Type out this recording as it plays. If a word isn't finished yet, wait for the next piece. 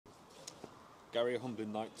Gary, a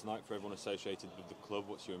humbling night tonight for everyone associated with the club.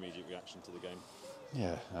 What's your immediate reaction to the game?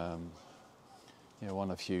 Yeah, one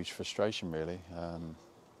of huge frustration really.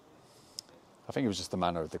 I think it was just the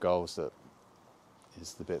manner of the goals that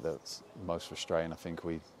is the bit that's most frustrating. I think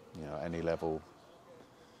we, at any level,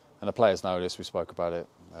 and the players know this, we spoke about it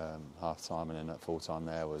half time and then at full time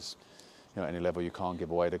there was, at any level you can't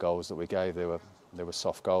give away the goals that we gave. They were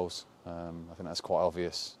soft goals. I think that's quite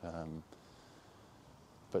obvious.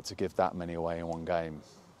 But to give that many away in one game,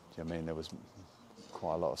 I mean, there was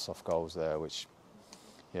quite a lot of soft goals there, which,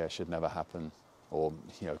 should never happen. Or,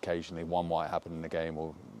 occasionally one might happen in the game,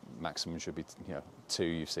 or maximum should be, 2.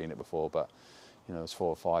 You've seen it before, but there's 4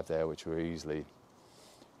 or 5 there, which were easily,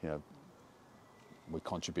 we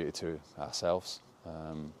contributed to ourselves.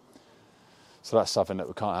 So that's something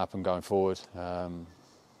that can't happen going forward.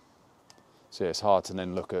 So it's hard to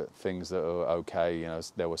then look at things that are okay.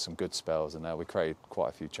 There were some good spells and there we created quite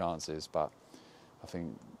a few chances, but I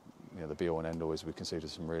think the be all and end all is we conceded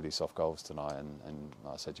some really soft goals tonight, and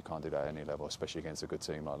like I said, you can't do that at any level, especially against a good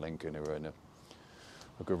team like Lincoln, who are in a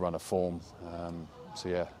good run of form.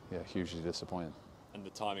 So hugely disappointing. And the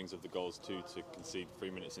timings of the goals too, to concede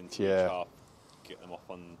 3 minutes into each half, get them off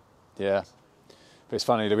on. Yeah, but it's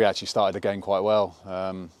funny that we actually started the game quite well,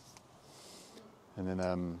 and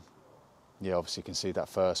then obviously concede that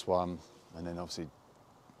first one, and then obviously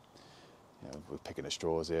we're picking at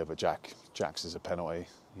straws here, but Jack's is a penalty.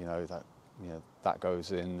 That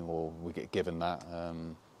goes in, or we get given that.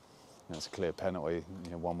 It's a clear penalty.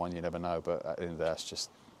 1-1, you never know, but at the end of the day, that's just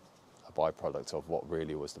a byproduct of what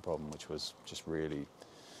really was the problem, which was just really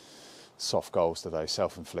soft goals today,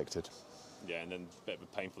 self-inflicted. Yeah, and then a bit of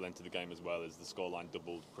a painful end to the game as well, as the scoreline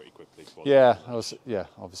doubled pretty quickly.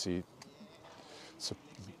 Obviously. So,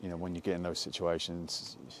 when you get in those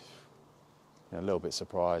situations, a little bit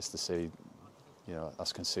surprised to see,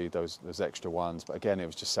 us concede those extra ones. But again, it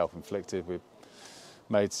was just self-inflicted. We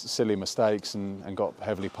made silly mistakes and got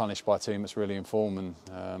heavily punished by a team that's really in form. And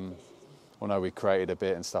although we created a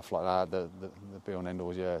bit and stuff like that, the be all and end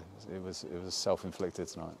all, it was self-inflicted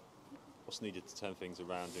tonight. What's needed to turn things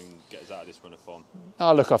around and get us out of this run of form?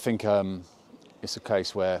 Look, I think it's a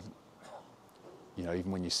case where,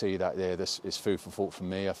 even when you see that there, this is food for thought for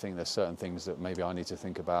me. I think there's certain things that maybe I need to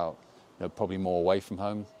think about, probably more away from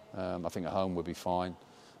home. I think at home would be fine.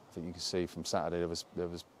 I think you can see from Saturday there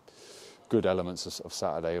was good elements of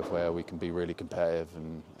Saturday of where we can be really competitive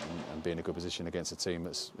and be in a good position against a team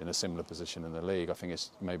that's in a similar position in the league. I think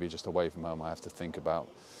it's maybe just away from home I have to think about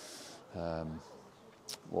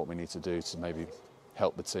what we need to do to maybe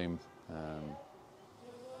help the team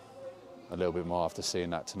a little bit more after seeing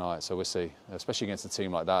that tonight. So we'll see, especially against a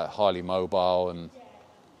team like that, highly mobile and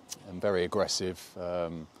very aggressive,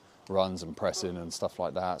 runs and pressing and stuff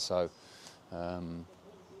like that. So a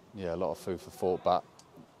lot of food for thought, but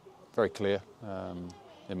very clear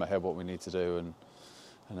in my head what we need to do, and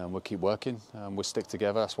we'll keep working. We'll stick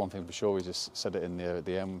together. That's one thing for sure. We just said it in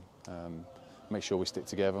the end. Make sure we stick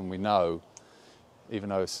together, and we know, even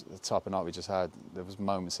though it's the type of night we just had, there was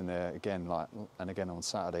moments in there again on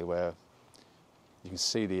Saturday where you can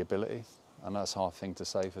see the ability. I know it's a hard thing to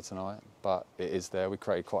say for tonight, but it is there. We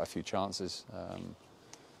created quite a few chances,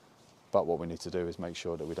 but what we need to do is make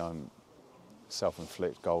sure that we don't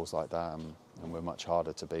self-inflict goals like that, and we're much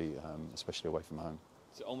harder to beat, especially away from home.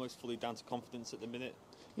 Is it almost fully down to confidence at the minute?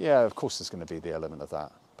 Yeah, of course there's going to be the element of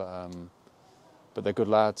that, but they're good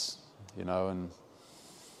lads, and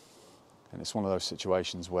it's one of those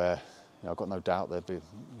situations where I've got no doubt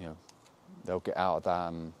they'll get out of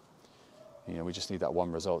that, and we just need that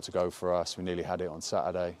one result to go for us. We nearly had it on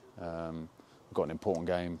Saturday. We've got an important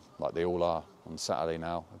game, like they all are, on Saturday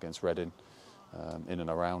now against Reading, in and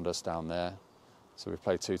around us down there. So we've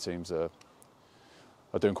played 2 teams that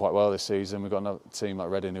are doing quite well this season. We've got another team like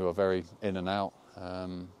Reading who are very in and out,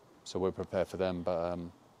 so we're prepared for them. But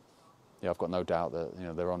I've got no doubt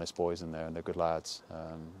that they're honest boys in there and they're good lads.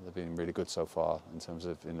 They've been really good so far in terms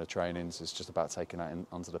of in the trainings. It's just about taking that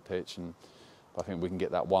onto the pitch, and I think we can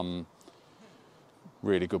get that one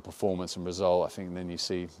really good performance and result. I think then you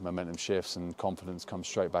see momentum shifts and confidence comes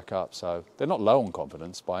straight back up. So they're not low on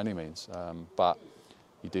confidence by any means, but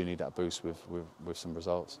you do need that boost with some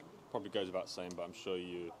results. Probably goes without saying, but I'm sure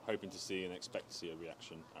you're hoping to see and expect to see a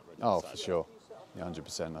reaction at Reading. Oh, for sure,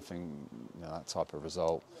 100%. I think that type of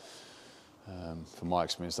result, from my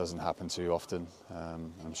experience, doesn't happen too often.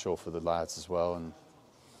 I'm sure for the lads as well. And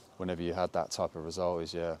whenever you had that type of result,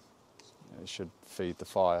 it should feed the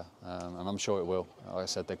fire, and I'm sure it will. Like I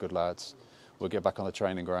said, they're good lads. We'll get back on the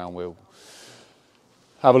training ground. We'll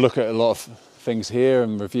have a look at a lot of things here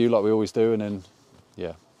and review like we always do, and then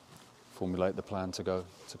formulate the plan to go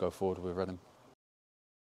forward with Reading.